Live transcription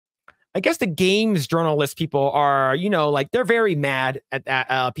I guess the games journalist people are, you know, like they're very mad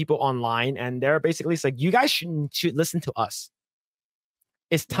at people online, and they're basically like, you guys should listen to us.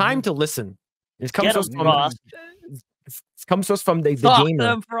 It's time to listen. It comes Get to us from the Talk gamer.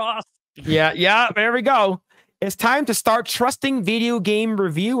 them, Frost. Yeah, there we go. It's time to start trusting video game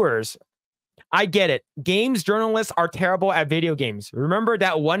reviewers. I get it. Games journalists are terrible at video games. Remember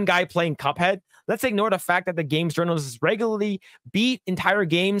that one guy playing Cuphead? Let's ignore the fact that the games journalists regularly beat entire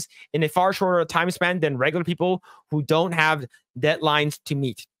games in a far shorter time span than regular people who don't have deadlines to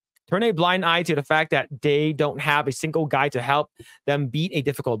meet. Turn a blind eye to the fact that they don't have a single guide to help them beat a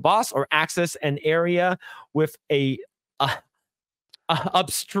difficult boss or access an area with a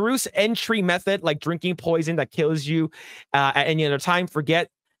abstruse entry method like drinking poison that kills you at any other time. Forget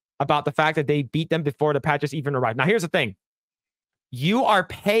about the fact that they beat them before the patches even arrived. Now, here's the thing. You are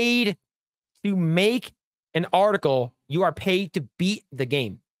paid to make an article. You are paid to beat the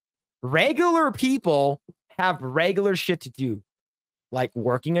game. Regular people have regular shit to do, like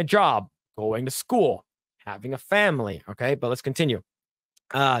working a job, going to school, having a family. Okay, but let's continue.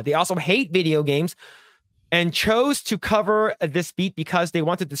 They also hate video games and chose to cover this beat because they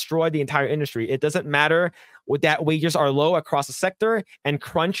want to destroy the entire industry. It doesn't matter that wages are low across the sector and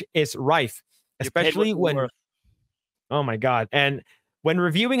crunch is rife, especially when, oh my God. And when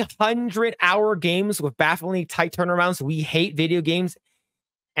reviewing 100-hour games with bafflingly tight turnarounds, we hate video games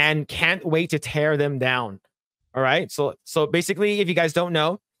and can't wait to tear them down. All right. So basically, if you guys don't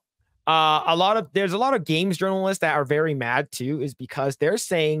know, there's a lot of games journalists that are very mad too, is because they're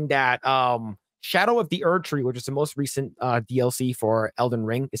saying that Shadow of the Erdtree, which is the most recent DLC for Elden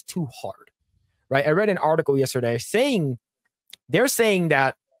Ring, is too hard. Right? I read an article yesterday they're saying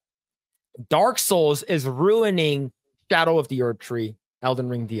that Dark Souls is ruining Shadow of the Erdtree Elden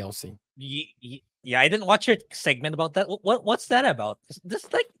Ring DLC. Yeah, I didn't watch your segment about that. What's that about?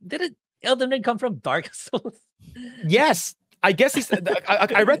 Did Elden Ring come from Dark Souls? Yes. I guess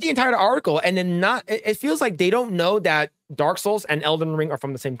I read the entire article, and then it feels like they don't know that Dark Souls and Elden Ring are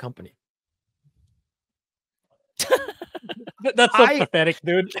from the same company. That's so pathetic,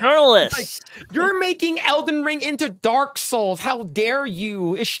 dude. Journalists. Like, you're making Elden Ring into Dark Souls. How dare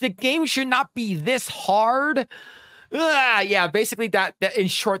you? The game should not be this hard. Yeah, basically that in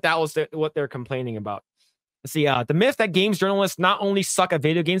short, that was what they're complaining about. See, the myth that games journalists not only suck at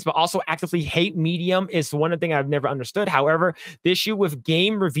video games, but also actively hate medium is one thing I've never understood. However, the issue with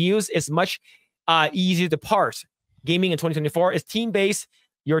game reviews is much easier to parse. Gaming in 2024 is team-based.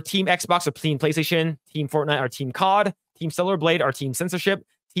 Your team Xbox or team PlayStation, team Fortnite or team COD, team Stellar Blade or team censorship,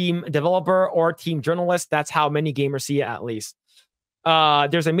 team developer or team journalist. That's how many gamers see it, at least.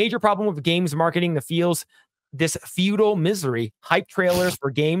 There's a major problem with games marketing that feels this feudal misery. Hype trailers for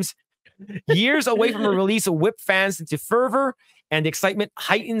games years away from a release whip fans into fervor, and the excitement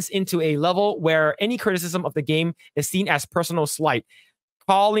heightens into a level where any criticism of the game is seen as personal slight.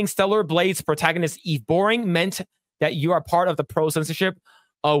 Calling Stellar Blade's protagonist Eve boring meant that you are part of the pro censorship.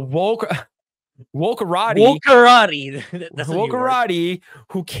 Wokerati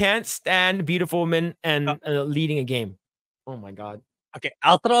who can't stand beautiful women and leading a game. Oh my God. Okay,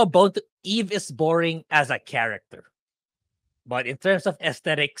 I'll throw a bone to Eve is boring as a character. But in terms of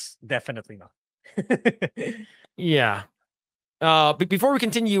aesthetics, definitely not. Yeah. But before we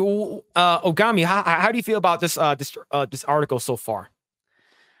continue, Ogami, how do you feel about this article so far?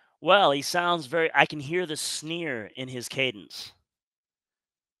 Well, he sounds I can hear the sneer in his cadence.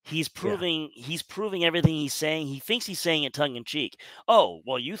 He's proving everything he's saying. He thinks he's saying it tongue in cheek. Oh,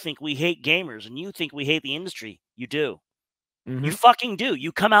 well, you think we hate gamers and you think we hate the industry. You do. Mm-hmm. You fucking do.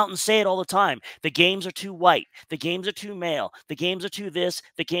 You come out and say it all the time. The games are too white. The games are too male. The games are too this.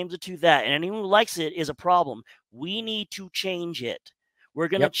 The games are too that. And anyone who likes it is a problem. We need to change it. We're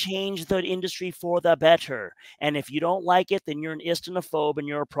going to change the industry for the better. And if you don't like it, then you're an istinophobe and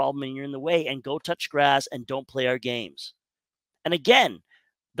you're a problem and you're in the way. And go touch grass and don't play our games. And again,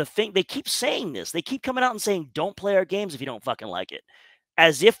 they keep saying this. They keep coming out and saying, don't play our games if you don't fucking like it.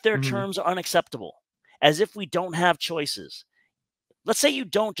 As if their terms are unacceptable. As if we don't have choices. Let's say you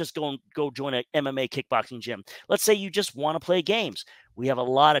don't just go join an MMA kickboxing gym. Let's say you just want to play games. We have a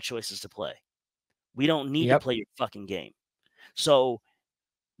lot of choices to play. We don't need to play your fucking game. So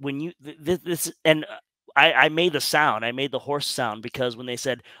when you I made the sound. I made the horse sound because when they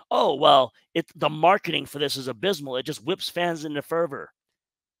said, "Oh well, the marketing for this is abysmal. It just whips fans into fervor."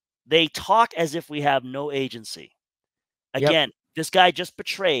 They talk as if we have no agency. Again, this guy just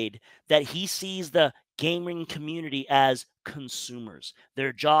betrayed that he sees the gaming community as consumers.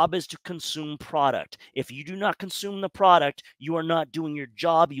 Their job is to consume product. If you do not consume the product, you are not doing your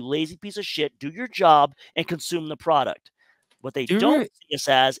job, you lazy piece of shit. Do your job and consume the product. What they Do you don't re- see us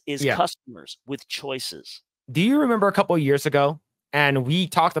as is Yeah. customers with choices. Do you remember a couple of years ago? And we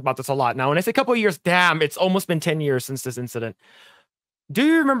talked about this a lot. Now, when I say a couple of years, damn, it's almost been 10 years since this incident. Do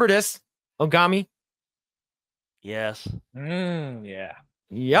you remember this, Ogami? Yes. Yeah.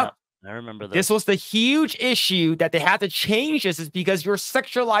 Yep. I remember This this. was the huge issue that they had to change this is because you're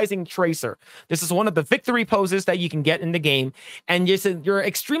sexualizing Tracer. This is one of the victory poses that you can get in the game. And you're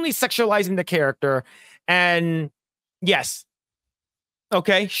extremely sexualizing the character. And yes.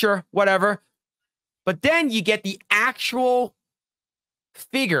 Okay, sure, whatever. But then you get the actual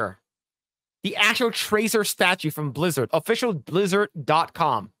figure, the actual Tracer statue from Blizzard, official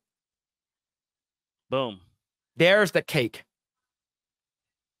Blizzard.com. Boom. There's the cake.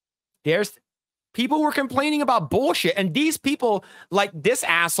 There's people were complaining about bullshit, and these people, like this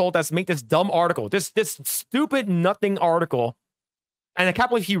asshole that's made this dumb article, this stupid nothing article, and I can't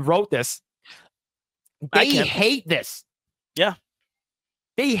believe he wrote this. They hate this. Yeah.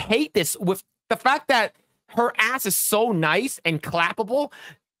 They hate this with the fact that her ass is so nice and clappable.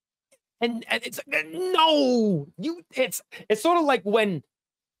 And it's no, it's sort of like when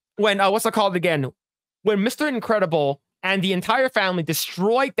what's it called again? When Mr. Incredible and the entire family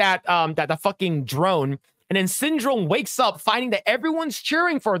destroyed that the fucking drone, and then Syndrome wakes up finding that everyone's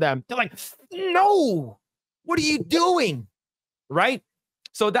cheering for them. They're like, no, what are you doing? Right?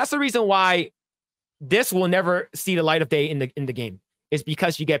 So that's the reason why this will never see the light of day in the game, is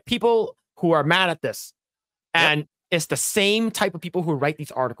because you get people who are mad at this. And it's the same type of people who write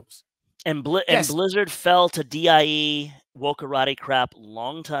these articles. And Blizzard fell to DIE wokarati crap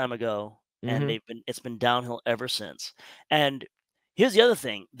long time ago, and it's been downhill ever since. And here's the other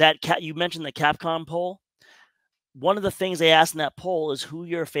thing that you mentioned the Capcom poll. One of the things they asked in that poll is who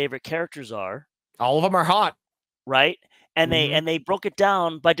your favorite characters are. All of them are hot, right? And they broke it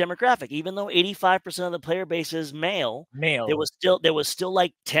down by demographic. Even though 85% of the player base is male, there was still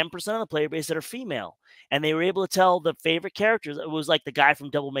like 10% of the player base that are female, and they were able to tell the favorite characters. It was like the guy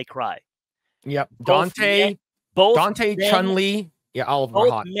from Devil May Cry. Yep, Dante, Chun-Li. Yeah, all of them are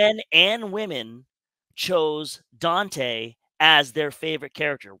hot. Both men and women chose Dante as their favorite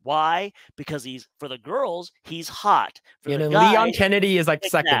character. Why? Because for the girls, he's hot. For the guys, Leon Kennedy is like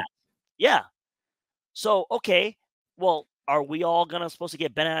second. That. Yeah. So, okay, well, are we all supposed to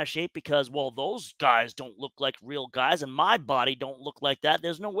get bent out of shape because, well, those guys don't look like real guys and my body don't look like that?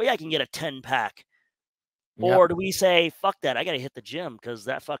 There's no way I can get a 10-pack. Yep. Or do we say, fuck that, I got to hit the gym because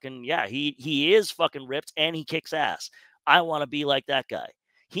that fucking, he is fucking ripped and he kicks ass. I want to be like that guy.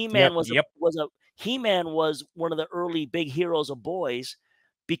 He-Man was one of the early big heroes of boys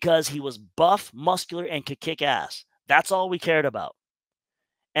because he was buff, muscular, and could kick ass. That's all we cared about.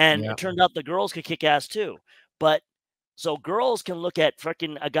 And it turned out the girls could kick ass too. But so girls can look at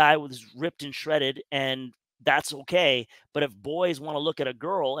freaking a guy who's ripped and shredded, and that's okay. But if boys want to look at a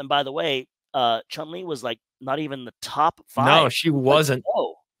girl, and by the way, Chun-Li was like not even the top 5. No, she wasn't. Like,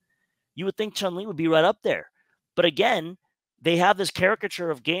 whoa. You would think Chun-Li would be right up there. But again, they have this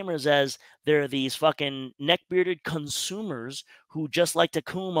caricature of gamers as they're these fucking neck-bearded consumers who just like to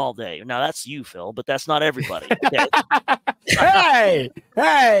coom all day. Now, that's you, Phil, but that's not everybody. Okay?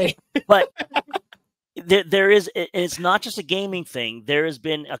 hey! But there is, it's not just a gaming thing. There has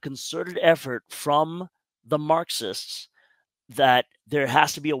been a concerted effort from the Marxists that there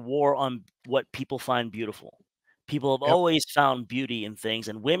has to be a war on what people find beautiful. People have always found beauty in things,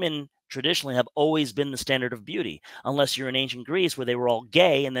 and women traditionally have always been the standard of beauty, unless you're in ancient Greece where they were all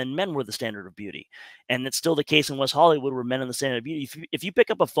gay and then men were the standard of beauty. And it's still the case in West Hollywood where men are the standard of beauty. If you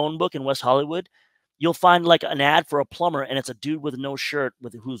pick up a phone book in West Hollywood, you'll find like an ad for a plumber and it's a dude with no shirt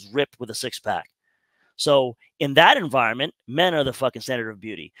who's ripped with a 6-pack. So in that environment, men are the fucking standard of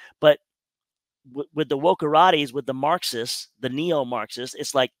beauty. But with the wokaratis, with the Marxists, the neo-Marxists,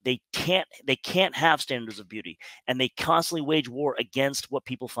 it's like they can't have standards of beauty, and they constantly wage war against what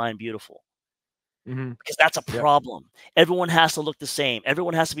people find beautiful. Because that's a problem. Everyone has to look the same.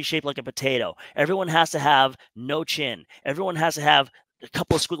 Everyone has to be shaped like a potato. Everyone has to have no chin. Everyone has to have a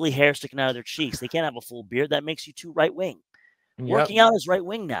couple of squiggly hairs sticking out of their cheeks. They can't have a full beard. That makes you too right-wing. Working out is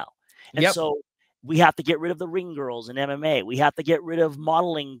right-wing now. And so we have to get rid of the ring girls in MMA. We have to get rid of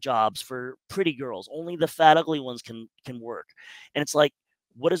modeling jobs for pretty girls. Only the fat, ugly ones can work. And it's like,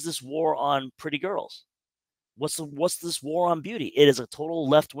 what is this war on pretty girls? What's this war on beauty? It is a total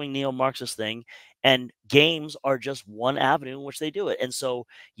left-wing neo-Marxist thing, and games are just one avenue in which they do it. And so,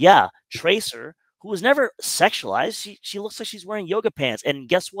 Tracer, who was never sexualized, she looks like she's wearing yoga pants. And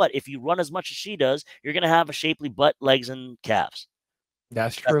guess what? If you run as much as she does, you're going to have a shapely butt, legs, and calves.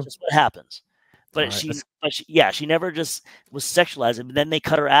 That's true. That's just what happens. But she never just was sexualized. And then they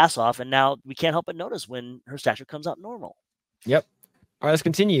cut her ass off, and now we can't help but notice when her stature comes out normal. Yep. All right, let's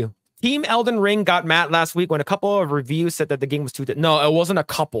continue. Team Elden Ring got mad last week when a couple of reviews said that the game was too... No, it wasn't a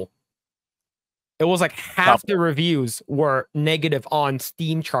couple. It was like half the reviews were negative on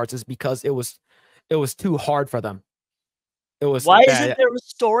Steam charts is because it was too hard for them. It was... Why isn't there a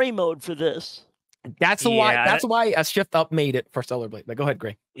story mode for this? That's why a Shift Up made it for Stellar Blade. Like, go ahead,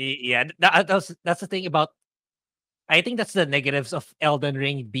 Grae. Yeah, that's the thing about... I think that's the negatives of Elden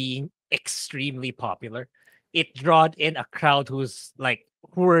Ring being extremely popular. It drawed in a crowd who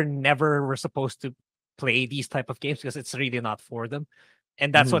were supposed to play these type of games because it's really not for them.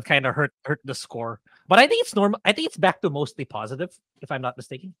 And that's what kind of hurt the score. But I think it's normal. I think it's back to mostly positive, if I'm not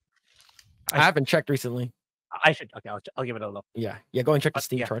mistaken. I haven't checked recently. I should. Okay, I'll give it a look. Yeah. Go and check the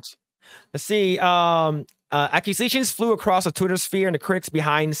Steam charts. Let's see. Accusations flew across the Twitter sphere, and the critics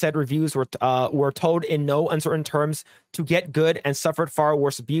behind said reviews were told in no uncertain terms to get good and suffered far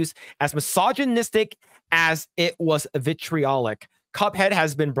worse abuse, as misogynistic as it was vitriolic. Cuphead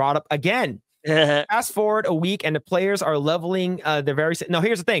has been brought up again. Fast forward a week, and the players are leveling the very... No,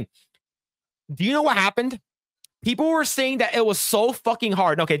 here's the thing. Do you know what happened? People were saying that it was so fucking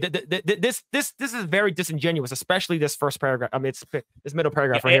hard. Okay, this is very disingenuous, especially this first paragraph. I mean, it's this middle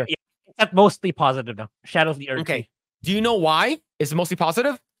paragraph right here. It's mostly positive now. Shadow of the Earth. Okay. Do you know why it's mostly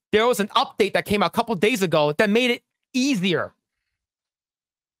positive? There was an update that came out a couple days ago that made it easier.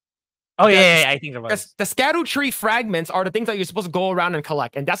 Oh, yeah, I think it was. The Shadow Tree fragments are the things that you're supposed to go around and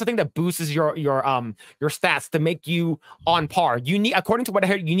collect, and that's the thing that boosts your stats to make you on par. You need, according to what I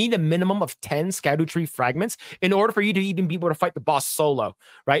heard, you need a minimum of 10 Shadow Tree fragments in order for you to even be able to fight the boss solo,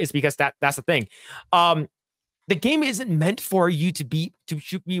 right? It's because that's the thing. The game isn't meant for you to be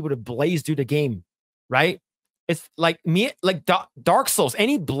able to blaze through the game, right? It's like Dark Souls,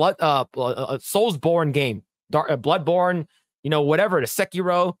 any Soulsborne game, Bloodborne, whatever, the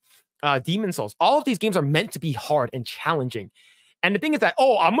Sekiro, Demon Souls. All of these games are meant to be hard and challenging. And the thing is that,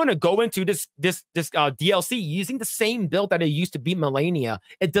 I'm gonna go into this DLC using the same build that I used to beat Millennia.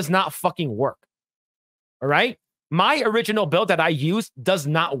 It does not fucking work. All right, my original build that I use does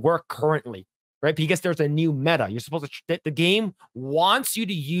not work currently, right? Because there's a new meta. You're supposed to... The game wants you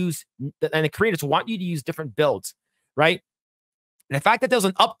to use, and the creators want you to use different builds, right? And the fact that there's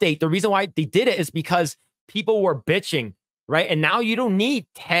an update, the reason why they did it is because people were bitching. Right. And now you don't need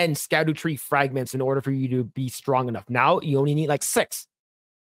 10 Shadow Tree fragments in order for you to be strong enough. Now you only need like 6.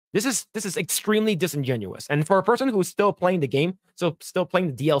 This is extremely disingenuous. And for a person who's still playing the game, so still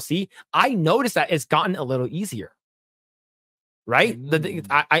playing the DLC, I noticed that it's gotten a little easier. Right.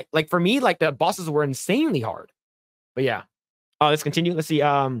 I like, for me, like, the bosses were insanely hard. But yeah. Let's continue. Let's see.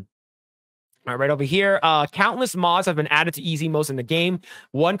 All right, right over here. Countless mods have been added to easy modes in the game.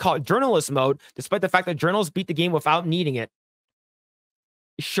 One called Journalist Mode, despite the fact that journalists beat the game without needing it.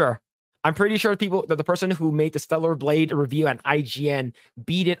 Sure. I'm pretty sure the person who made the Stellar Blade review at IGN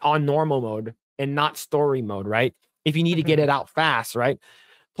beat it on normal mode and not story mode, right? If you need to get it out fast, right?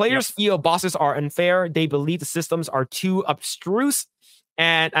 Players feel bosses are unfair. They believe the systems are too abstruse,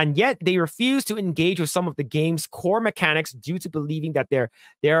 and yet they refuse to engage with some of the game's core mechanics due to believing that there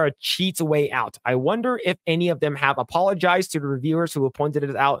are cheats way out. I wonder if any of them have apologized to the reviewers who have pointed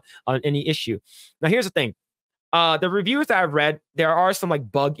it out on any issue. Now, here's the thing. The reviews that I've read, there are some like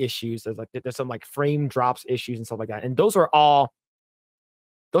bug issues. There's some like frame drops issues and stuff like that. And those are all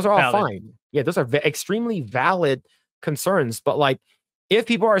fine. Yeah, those are extremely valid concerns. But like, if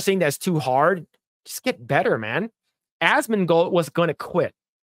people are saying that's too hard, just get better, man. Asmongold was gonna quit.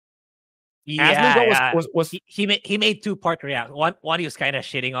 Yeah, he made 2-part react. One he was kind of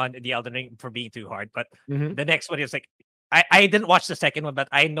shitting on the Elden Ring for being too hard, but the next one he was like, I didn't watch the second one, but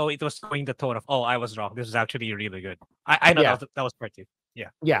I know it was going the tone of, I was wrong. This is actually really good. I know that was part 2.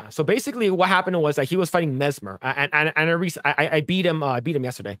 Yeah. So basically, what happened was that he was fighting Mesmer, and I beat him. I beat him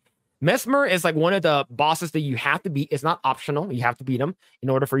yesterday. Mesmer is like one of the bosses that you have to beat. It's not optional. You have to beat him in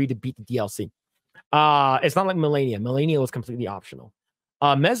order for you to beat the DLC. It's not like Millennia. Millennia was completely optional.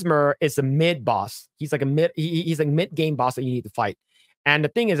 Mesmer is a mid boss. He's like he's a mid game boss that you need to fight. And the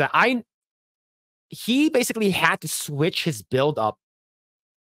thing is that he basically had to switch his build up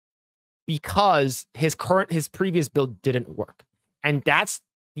because his previous build didn't work. And that's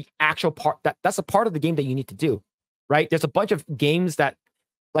the actual part that's a part of the game that you need to do, right? There's a bunch of games that,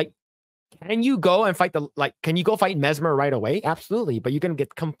 like, can you go and fight can you go fight Mesmer right away? Absolutely. But you're going to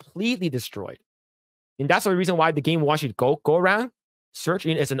get completely destroyed. And that's the reason why the game wants you to go around, search.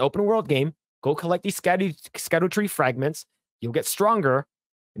 It's an open world game. Go collect these Shadow Tree fragments. You'll get stronger.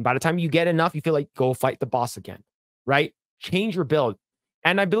 And by the time you get enough, you feel like go fight the boss again, right? Change your build.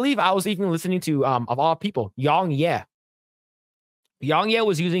 And I believe I was even listening to, of all people, Yang Ye. Yang Ye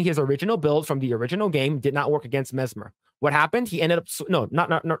was using his original build from the original game, did not work against Mesmer. what happened? He ended up no,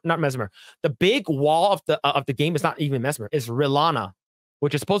 not Mesmer. The big wall of the game is not even Mesmer. It's Rilana,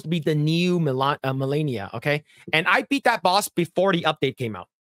 which is supposed to be the new Melania. Okay, and I beat that boss before the update came out.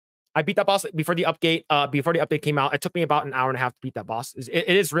 I beat that boss before the update came out. It took me about an hour and a half to beat that boss. It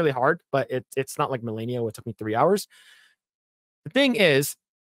is really hard, but it's not like Melania, where it took me 3 hours. The thing is,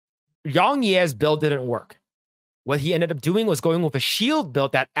 Yang Ye's build didn't work. What he ended up doing was going with a shield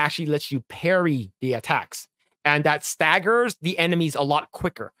build that actually lets you parry the attacks, and that staggers the enemies a lot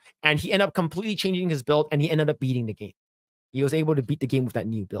quicker. And he ended up completely changing his build, and he ended up beating the game. He was able to beat the game with that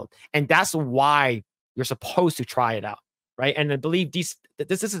new build, and that's why you're supposed to try it out. Right. And I believe this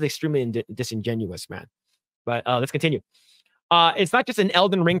is extremely disingenuous, man. But let's continue. It's not just an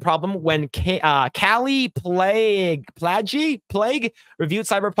Elden Ring problem. When Callie Plague reviewed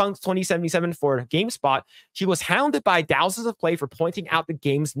Cyberpunk 2077 for GameSpot, she was hounded by thousands of play for pointing out the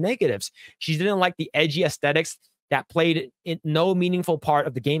game's negatives. She didn't like the edgy aesthetics that played in no meaningful part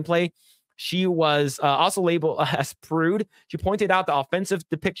of the gameplay. She was also labeled as prude. She pointed out the offensive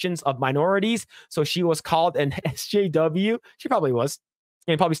depictions of minorities, so she was called an SJW. She probably was,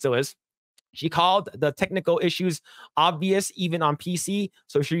 and probably still is. She called the technical issues obvious even on PC,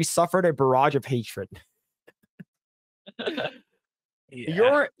 so she suffered a barrage of hatred.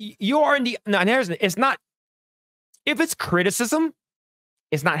 Yeah. You're in the no. And here's it's not. If it's criticism,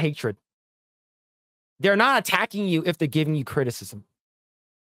 it's not hatred. They're not attacking you if they're giving you criticism.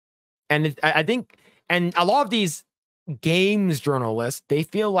 And I think, and a lot of these games journalists, they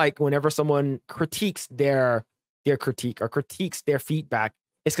feel like whenever someone critiques their critique or critiques their feedback,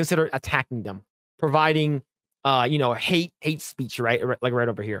 it's considered attacking them, providing, hate speech, right? Like right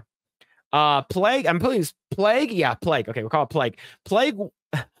over here. Plague, I'm putting Plague. Yeah, Plague. Okay, we'll call it Plague. Plague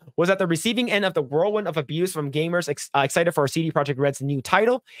was at the receiving end of the whirlwind of abuse from gamers excited for CD Projekt Red's new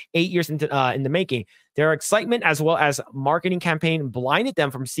title, 8 years in the making. Their excitement as well as marketing campaign blinded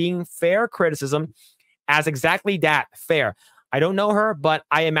them from seeing fair criticism as exactly that, fair. I don't know her, but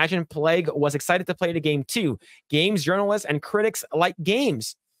I imagine Plague was excited to play the game too. Games journalists and critics like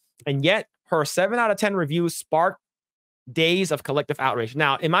games. And yet her 7 out of 10 reviews sparked days of collective outrage.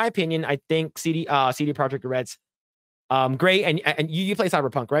 Now, in my opinion, I think CD Projekt Red's Grae, and you play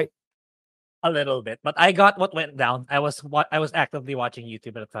Cyberpunk, right? A little bit, but I got what went down. I was actively watching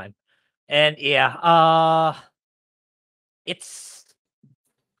YouTube at the time, and yeah, it's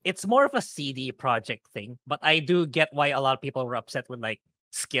more of a CD project thing. But I do get why a lot of people were upset with like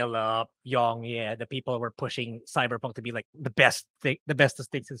Skill Up, Young, yeah, the people were pushing Cyberpunk to be like the best thing, the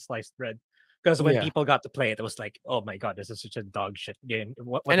bestest thing since sliced bread. Because when people got to play it, it was like, oh my god, this is such a dog shit game.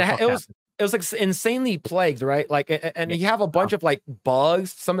 What and the fuck happened? It was like insanely plagued, right? Like, and you have a bunch of like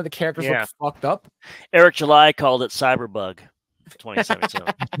bugs. Some of the characters look fucked up. Eric July called it Cyberbug 2017.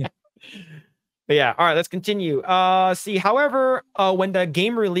 But yeah, all right, let's continue. However, when the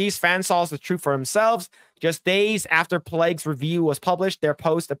game released, fans saw the truth for themselves. Just days after Plague's review was published, their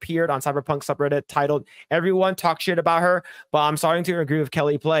post appeared on Cyberpunk subreddit titled "Everyone Talk Shit About Her," but I'm starting to agree with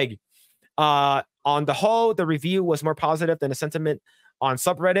Kelly Plague. On the whole, the review was more positive than the sentiment on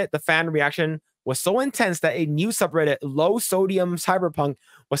subreddit. The fan reaction was so intense that a new subreddit, Low Sodium Cyberpunk,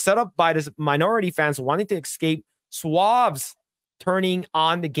 was set up by this minority fans wanting to escape swabs turning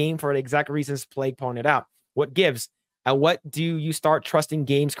on the game for the exact reasons Plague pointed out. What gives? At what do you start trusting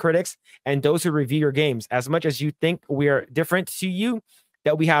games critics and those who review your games? As much as you think we are different to you,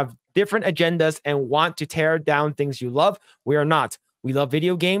 that we have different agendas and want to tear down things you love, we are not. We love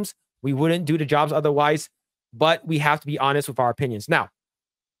video games. We wouldn't do the jobs otherwise, but we have to be honest with our opinions. Now,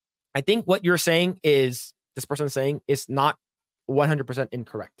 I think what you're saying is, this person is saying, is not 100%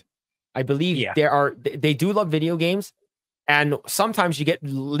 incorrect. I believe they do love video games, and sometimes you get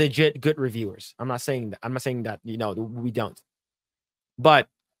legit good reviewers. I'm not saying that. I'm not saying that, we don't. But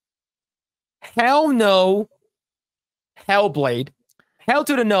hell no, Hellblade. Hell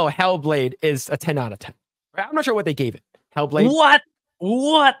to the no, Hellblade is a 10 out of 10. I'm not sure what they gave it. Hellblade.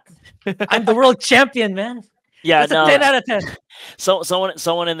 What? I'm the world champion, man. Yeah, that's a 10 out of 10. So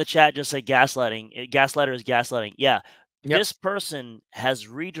someone in the chat just said gaslighting. Gaslighter is gaslighting. Yeah. Yep. This person has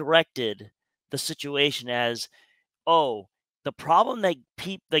redirected the situation as, oh, the problem that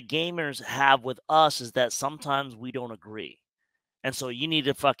the gamers have with us is that sometimes we don't agree. And so you need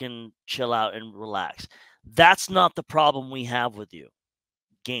to fucking chill out and relax. That's not the problem we have with you,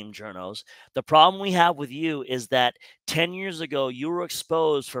 game journos. The problem we have with you is that 10 years ago, you were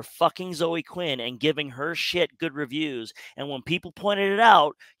exposed for fucking Zoe Quinn and giving her shit good reviews. And when people pointed it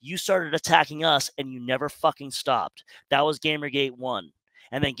out, you started attacking us and you never fucking stopped. That was Gamergate 1.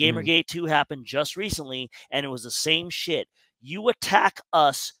 And then Gamergate 2 happened just recently, and it was the same shit. You attack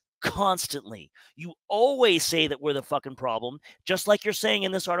us constantly. You always say that we're the fucking problem, just like you're saying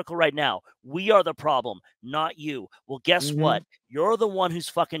in this article right now. We are the problem, not you. Well, guess what? You're the one who's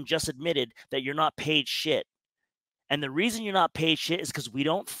fucking just admitted that you're not paid shit. And the reason you're not paid shit is because we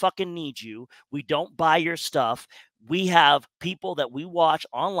don't fucking need you. We don't buy your stuff. We have people that we watch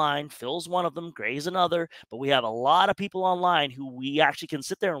online. Phil's one of them. Grae's another. But we have a lot of people online who we actually can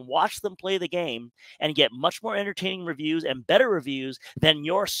sit there and watch them play the game and get much more entertaining reviews and better reviews than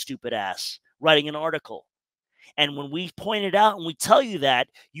your stupid ass writing an article. And when we point it out and we tell you that,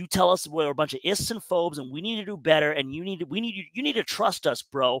 you tell us we're a bunch of ists and phobes and we need to do better and you need to trust us,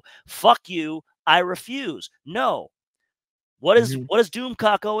 bro. Fuck you. I refuse. No. What does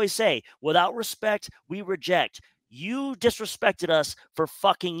Doomcock always say? Without respect, we reject. You disrespected us for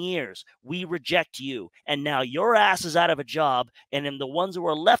fucking years. We reject you. And now your ass is out of a job, and then the ones who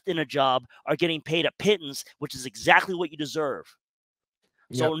are left in a job are getting paid a pittance, which is exactly what you deserve.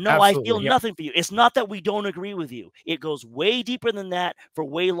 So no, absolutely. I feel nothing for you. It's not that we don't agree with you. It goes way deeper than that for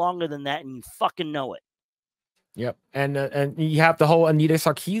way longer than that, and you fucking know it. Yep, and you have the whole Anita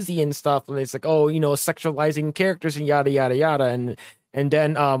Sarkeesian stuff, and it's like, oh, you know, sexualizing characters and yada yada yada, and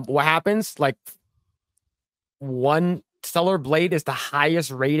then what happens? Like, one Stellar Blade is the highest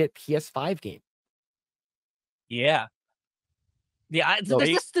rated PS5 game. Yeah,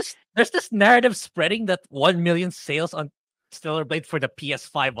 there's this narrative spreading that 1 million sales on Stellar Blade for the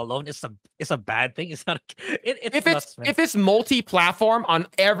PS5 alone is a bad thing. It's not. If it's multi-platform on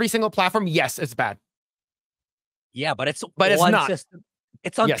every single platform, yes, it's bad. Yeah, but it's not. System.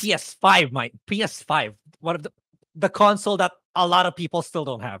 It's on PS5, PS5, one of the console that a lot of people still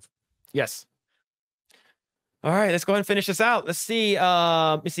don't have. Yes. All right, let's go ahead and finish this out. Let's see.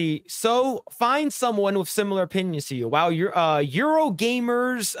 Let me see. So find someone with similar opinions to you. Wow, your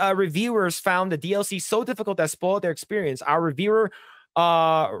Eurogamers reviewers found the DLC so difficult that spoiled their experience. Our reviewer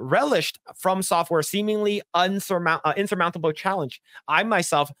relished From Software seemingly insurmountable challenge. I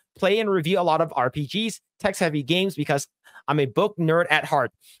myself play and review a lot of RPGs, text-heavy games, because I'm a book nerd at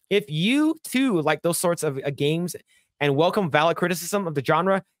heart. If you too like those sorts of games and welcome valid criticism of the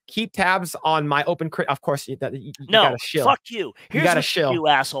genre, keep tabs on my open Of course, you gotta shill. Fuck you. Here's what you do,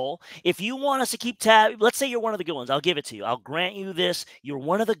 asshole. If you want us to keep tab, let's say you're one of the good ones. I'll give it to you. I'll grant you this. You're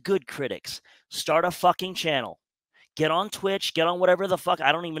one of the good critics. Start a fucking channel. Get on Twitch, get on whatever the fuck.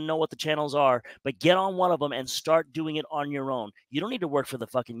 I don't even know what the channels are, but get on one of them and start doing it on your own. You don't need to work for the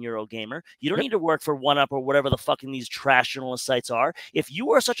fucking Eurogamer. You don't need to work for 1UP or whatever the fucking these trash journalist sites are. If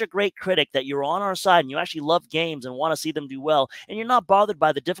you are such a great critic that you're on our side and you actually love games and want to see them do well, and you're not bothered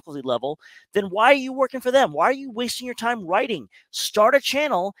by the difficulty level, then why are you working for them? Why are you wasting your time writing? Start a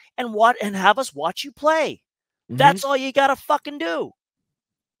channel and have us watch you play. That's all you gotta fucking do.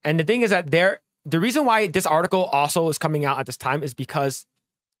 And the thing is that the reason why this article also is coming out at this time is because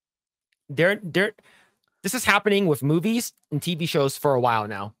this is happening with movies and TV shows for a while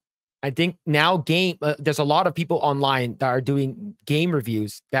now. I think now there's a lot of people online that are doing game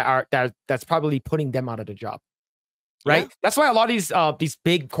reviews that's probably putting them out of the job, right? Yeah. That's why a lot of these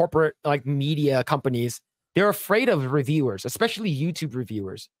big corporate like media companies, they're afraid of reviewers, especially YouTube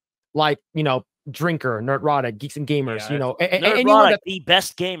reviewers, like, you know, Drinker, Nerdrotic, Geeks and Gamers, you know, Nerdrotic, the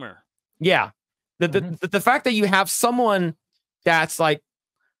best gamer. Yeah. The fact that you have someone that's like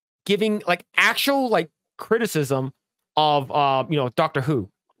giving like actual like criticism of you know, Doctor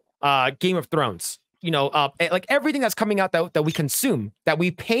Who, Game of Thrones, you know, like everything that's coming out that we consume, that we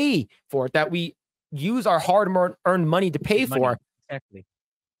pay for, that we use our hard-earned money to pay for. Exactly.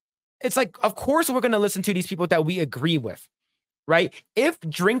 It's like, of course we're going to listen to these people that we agree with, right? If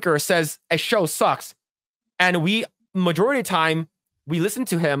Drinker says a show sucks and we majority of the time we listen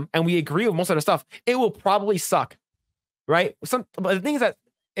to him and we agree with most of the stuff, it will probably suck, right? But the thing is that,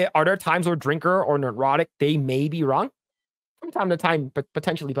 are there times where Drinker or Nerdrotic, they may be wrong? From time to time, but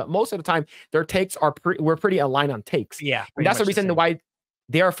potentially, but most of the time, their takes are we're pretty aligned on takes. Yeah. And that's the reason why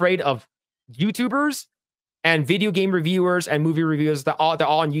they're afraid of YouTubers and video game reviewers and movie reviewers. They're all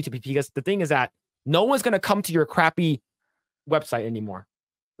on YouTube, because the thing is that no one's going to come to your crappy website anymore,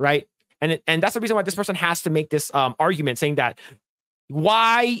 right? And that's the reason why this person has to make this argument saying that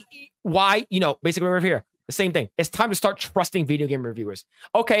why, you know, basically over here, the same thing. It's time to start trusting video game reviewers.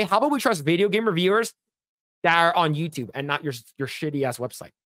 Okay, how about we trust video game reviewers that are on YouTube and not your shitty ass website?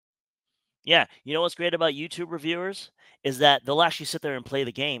 Yeah, you know what's great about YouTube reviewers is that they'll actually sit there and play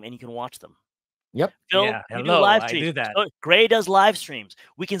the game, and you can watch them. Yep. Phil, yeah, you do live streams. I do that. Grae does live streams.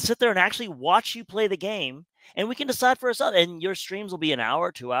 We can sit there and actually watch you play the game, and we can decide for ourselves. And your streams will be an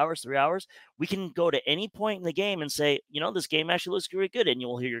hour, 2 hours, 3 hours. We can go to any point in the game and say, you know, this game actually looks really good, and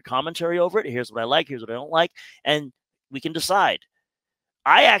you'll hear your commentary over it. Here's what I like. Here's what I don't like, and we can decide.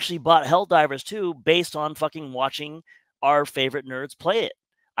 I actually bought Helldivers 2 based on fucking watching our favorite nerds play it.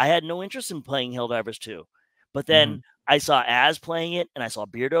 I had no interest in playing Helldivers 2. But then I saw Az playing it, and I saw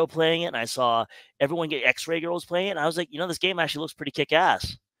Beardo playing it, and I saw everyone get X-Ray Girls playing it, and I was like, you know, this game actually looks pretty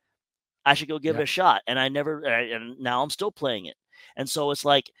kick-ass. I should go give it a shot. And and now I'm still playing it. And so it's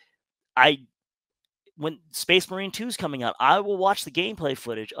like, when Space Marine 2 is coming out, I will watch the gameplay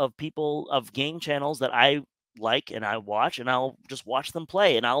footage of people, of game channels that I like and I watch, and I'll just watch them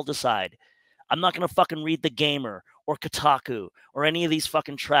play, and I'll decide. I'm not going to fucking read TheGamer or Kotaku or any of these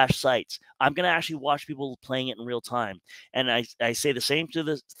fucking trash sites. I'm going to actually watch people playing it in real time. And I say the same to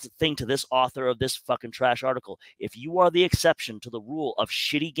this thing to this author of this fucking trash article. If you are the exception to the rule of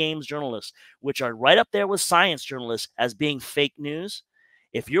shitty games journalists, which are right up there with science journalists as being fake news,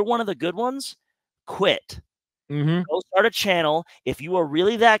 if you're one of the good ones, quit. Go start a channel. If you are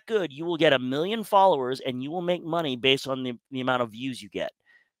really that good, you will get 1 million followers and you will make money based on the amount of views you get.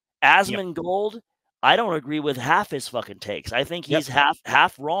 Asmongold, I don't agree with half his fucking takes. I think he's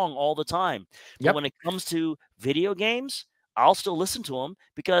half wrong all the time. But when it comes to video games, I'll still listen to him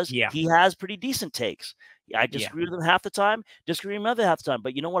because he has pretty decent takes. I disagree with him half the time, disagree with him other half the time.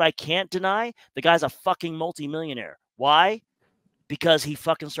 But you know what I can't deny? The guy's a fucking multimillionaire. Why? Because he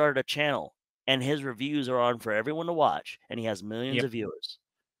fucking started a channel and his reviews are on for everyone to watch and he has millions of viewers.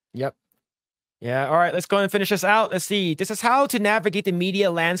 Yeah, all right, let's go and finish this out. Let's see. This is how to navigate the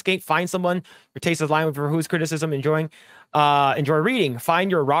media landscape. Find someone your taste is aligned with, for whose criticism enjoy reading. Find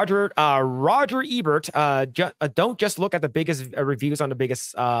your Roger Ebert. Don't just look at the biggest reviews on the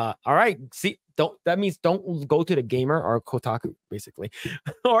biggest. All right, see, that means don't go to TheGamer or Kotaku, basically,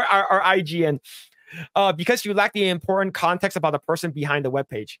 or IGN. Because you lack the important context about the person behind the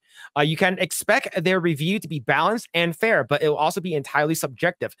webpage. You can expect their review to be balanced and fair, but it will also be entirely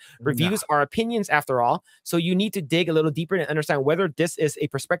subjective. Reviews are opinions after all, so you need to dig a little deeper and understand whether this is a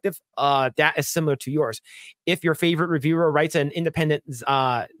perspective that is similar to yours. If your favorite reviewer writes an independent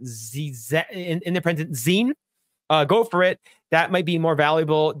zine, go for it. That might be more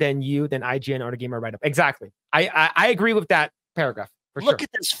valuable than IGN or TheGamer write-up. Exactly. I agree with that paragraph. Look at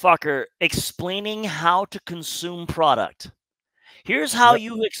this fucker explaining how to consume product. Here's how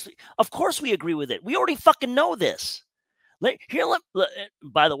you. Of course, we agree with it. We already fucking know this.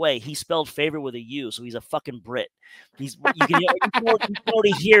 By the way, he spelled favor with a U, so he's a fucking Brit. You can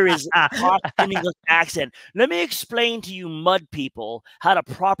already hear his English accent. Let me explain to you, mud people, how to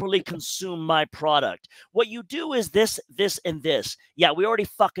properly consume my product. What you do is this, this, and this. Yeah, we already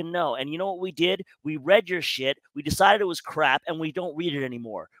fucking know. And you know what we did? We read your shit. We decided it was crap, and we don't read it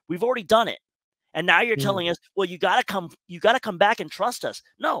anymore. We've already done it. And now you're telling us, well, you gotta come back and trust us.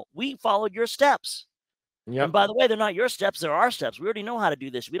 No, we followed your steps. And by the way, they're not your steps, they're our steps. We already know how to do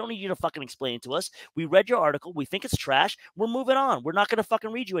this. We don't need you to fucking explain it to us. We read your article. We think it's trash. We're moving on. We're not going to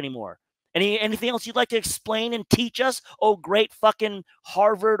fucking read you anymore. Anything else you'd like to explain and teach us? Oh, great fucking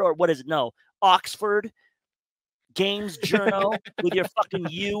Harvard or what is it? No, Oxford Games Journal with your fucking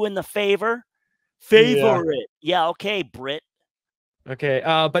U in the favor. Favorite. Yeah, okay, Brit. Okay,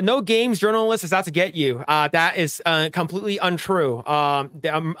 but no games journalist is out to get you. That is completely untrue.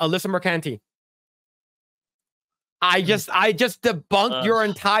 Alyssa Mercanti. I just debunked your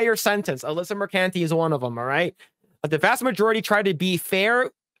entire sentence. Alyssa Mercanti is one of them, all right? The vast majority try to be fair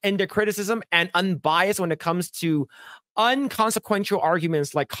in their criticism and unbiased when it comes to unconsequential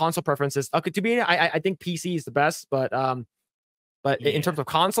arguments like console preferences. Okay, to me, I think PC is the best, but in terms of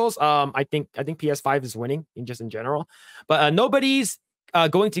consoles, I think PS5 is winning in general. But nobody's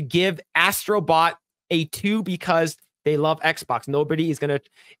going to give Astrobot a 2 because they love Xbox. Nobody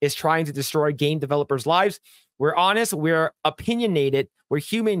is trying to destroy game developers' lives. We're honest, we're opinionated, we're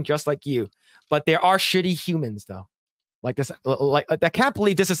human just like you. But there are shitty humans though. Like this, I can't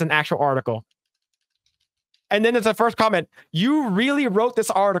believe this is an actual article. And then there's a first comment. You really wrote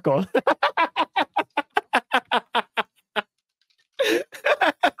this article.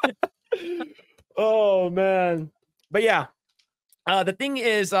 Oh man. But yeah. The thing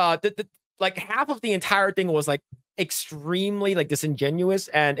is, like half of the entire thing was like extremely like disingenuous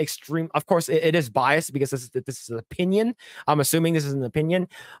and extreme. Of course, it is biased because this is an opinion. I'm assuming this is an opinion.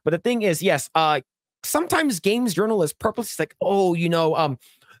 But the thing is, yes, sometimes games journalists purposely like, oh,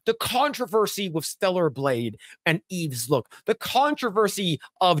 the controversy with Stellar Blade and Eve's Look, the controversy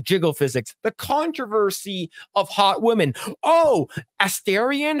of jiggle physics, the controversy of hot women. Oh,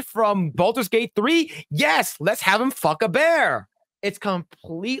 Astarion from Baldur's Gate 3? Yes, let's have him fuck a bear. It's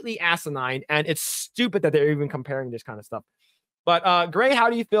completely asinine, and it's stupid that they're even comparing this kind of stuff. But Grae, how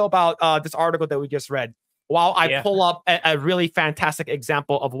do you feel about this article that we just read? While I pull up a really fantastic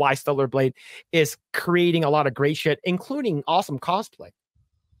example of why Stellar Blade is creating a lot of great shit, including awesome cosplay.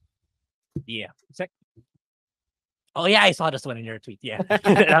 Yeah. Oh yeah, I saw this one in your tweet. Yeah,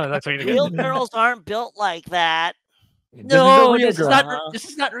 that's really Real good. girls aren't built like that. No, This is a real girl. This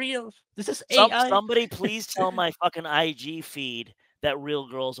is not real. This is Some AI. somebody please tell my fucking IG feed that real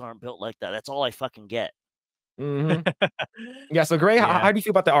girls aren't built like that. That's all I fucking get. Mhm. Yeah. So, Grae, Yeah. how do you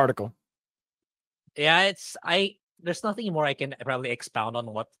feel about the article? Yeah, there's nothing more I can probably expound on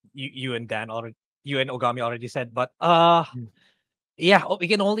what you and Ogami already said, but yeah, we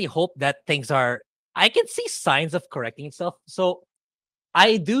can only hope that things are. I can see signs of correcting itself. So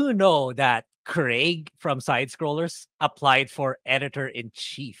I do know that Craig from Side Scrollers applied for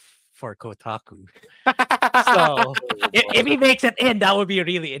editor-in-chief for Kotaku. So if he makes it in, that would be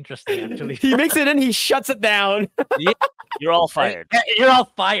really interesting, actually. He makes it in, he shuts it down. Yeah, You're all fired. you're all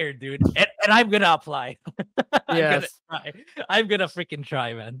fired, dude. And I'm gonna apply. Yes. I'm gonna freaking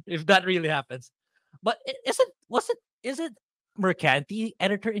try, man. If that really happens. But is it Mercanti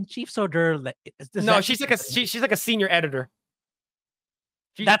editor-in-chief? So they're like, No, she's like a senior editor.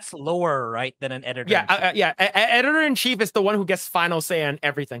 That's lower, right, than an editor. Yeah, editor in chief is the one who gets final say on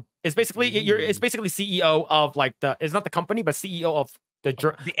everything. It's basically it's basically CEO of like it's not the company, but CEO of the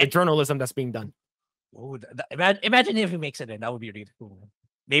journalism that's being done. Oh, imagine if he makes it in. That would be really cool.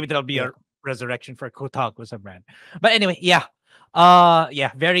 Maybe there'll be a resurrection for Kotaku some brand. But anyway, yeah,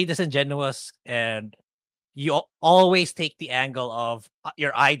 very disingenuous, and you always take the angle of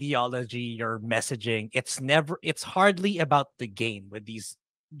your ideology, your messaging. It's hardly about the game with these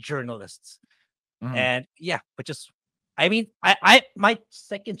journalists. And yeah, I mean, I my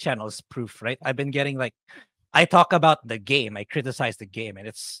second channel is proof, right? I've been getting like, I talk about the game, I criticize the game, and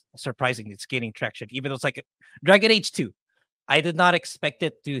it's surprising it's gaining traction, even though it's like Dragon Age 2. I did not expect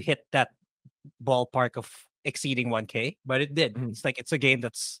it to hit that ballpark of exceeding 1K, but it did. It's like it's a game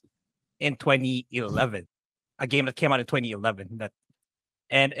that's in 2011, a game that came out in 2011.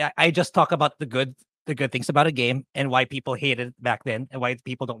 And I just talk about the good things about a game and why people hated it back then and why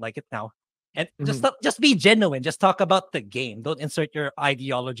people don't like it now. And just be genuine. Just talk about the game. Don't insert your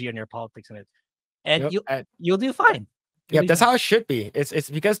ideology and your politics in it, and you'll do fine. Yeah, that's how it should be. It's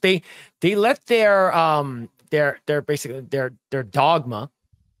because they let their basically their dogma,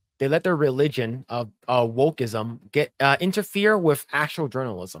 they let their religion of wokeism get interfere with actual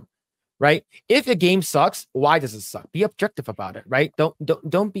journalism. Right? If a game sucks, why does it suck? Be objective about it, right?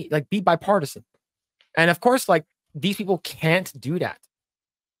 Don't be like, be bipartisan. And of course, like, these people can't do that,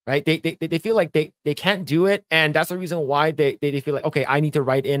 right? They feel like they can't do it, and that's the reason why they feel like, okay, I need to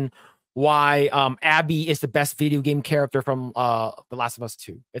write in why Abby is the best video game character from The Last of Us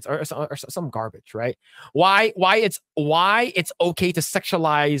 2. It's or some garbage, right? Why it's okay to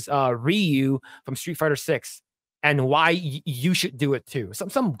sexualize Ryu from Street Fighter 6. And why you should do it too.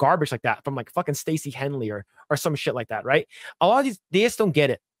 Some garbage like that from like fucking Stacey Henley or some shit like that, right? A lot of these, they just don't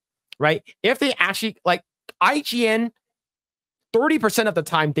get it, right? If they actually, like, IGN, 30% of the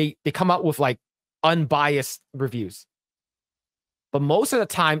time they come out with like unbiased reviews. But most of the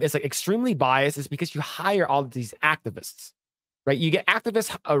time it's like extremely biased, is because you hire all of these activists, right? You get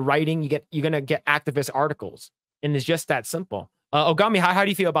activists writing, you're gonna get activist articles, and it's just that simple. Ogami, how do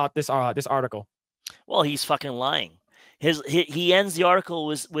you feel about this article? Well, he's fucking lying. He ends the article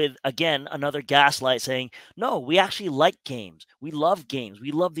with again another gaslight saying, "No, we actually like games. We love games.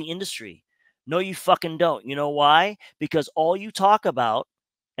 We love the industry." No, you fucking don't. You know why? Because all you talk about,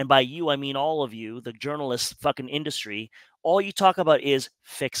 and by you I mean all of you, the journalist fucking industry, all you talk about is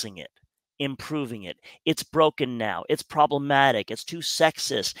fixing it, improving it. It's broken now. It's problematic. It's too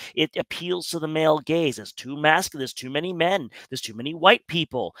sexist. It appeals to the male gaze. It's too masculine. There's too many men. There's too many white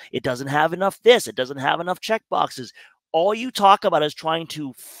people. It doesn't have enough this. It doesn't have enough check boxes. All you talk about is trying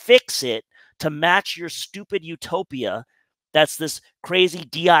to fix it to match your stupid utopia. That's this crazy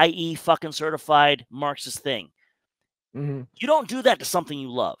DIE fucking certified Marxist thing. You don't do that to something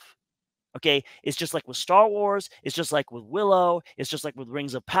you love. Okay, it's just like with Star Wars. It's just like with Willow. It's just like with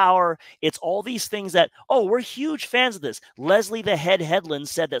Rings of Power. It's all these things that, oh, we're huge fans of this. Leslie the Headland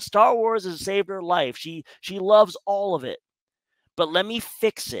said that Star Wars has saved her life. She loves all of it. But let me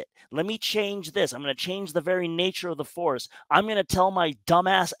fix it. Let me change this. I'm going to change the very nature of the Force. I'm going to tell my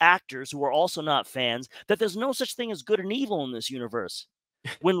dumbass actors who are also not fans that there's no such thing as good and evil in this universe.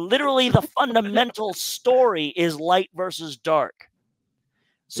 When literally the fundamental story is light versus dark.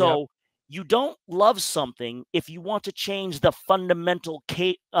 So you don't love something if you want to change the fundamental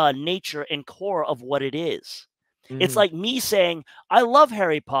nature and core of what it is. It's like me saying, I love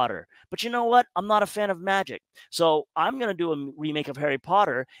Harry Potter, but you know what? I'm not a fan of magic. So I'm going to do a remake of Harry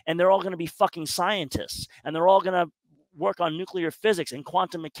Potter, and they're all going to be fucking scientists, and they're all going to work on nuclear physics and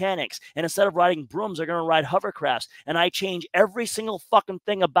quantum mechanics. And instead of riding brooms, they're going to ride hovercrafts. And I change every single fucking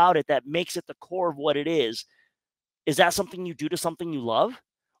thing about it that makes it the core of what it is. Is that something you do to something you love?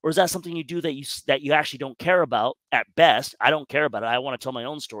 Or is that something you do that you actually don't care about at best? I don't care about it. I want to tell my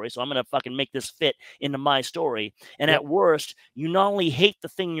own story. So I'm going to fucking make this fit into my story. And at worst, you not only hate the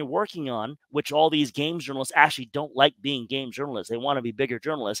thing you're working on, which all these games journalists actually don't like being game journalists. They want to be bigger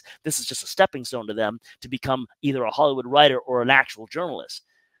journalists. This is just a stepping stone to them to become either a Hollywood writer or an actual journalist.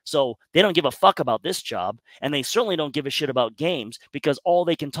 So they don't give a fuck about this job, and they certainly don't give a shit about games, because all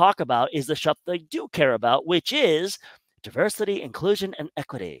they can talk about is the stuff they do care about, which is diversity, inclusion, and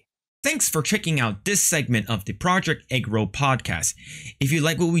equity. Thanks for checking out this segment of the Project Eggroll podcast. If you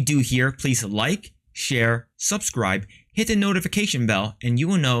like what we do here, please like, share, subscribe, hit the notification bell, and you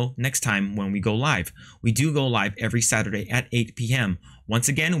will know next time when we go live. We do go live every Saturday at 8 p.m. Once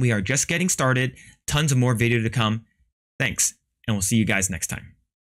again, we are just getting started. Tons of more video to come. Thanks, and we'll see you guys next time.